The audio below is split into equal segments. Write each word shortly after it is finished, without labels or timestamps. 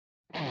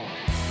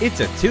It's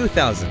a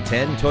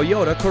 2010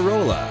 Toyota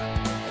Corolla.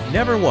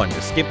 Never one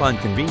to skip on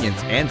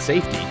convenience and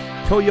safety,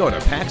 Toyota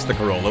packs the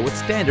Corolla with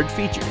standard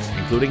features,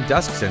 including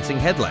dusk-sensing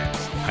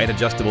headlamps,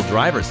 height-adjustable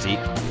driver's seat,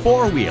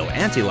 four-wheel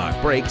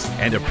anti-lock brakes,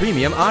 and a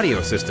premium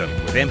audio system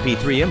with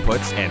MP3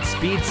 inputs and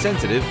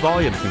speed-sensitive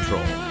volume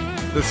control.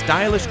 The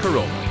stylish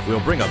Corolla will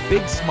bring a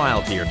big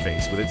smile to your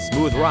face with its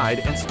smooth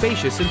ride and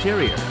spacious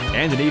interior,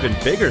 and an even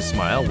bigger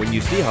smile when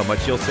you see how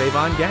much you'll save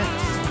on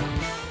gas.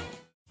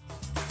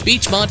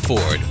 Beechmont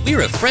Ford,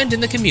 we're a friend in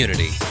the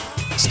community.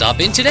 Stop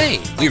in today.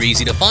 We're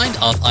easy to find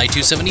off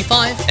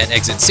I-275 at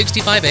exit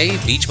 65A,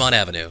 Beechmont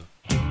Avenue.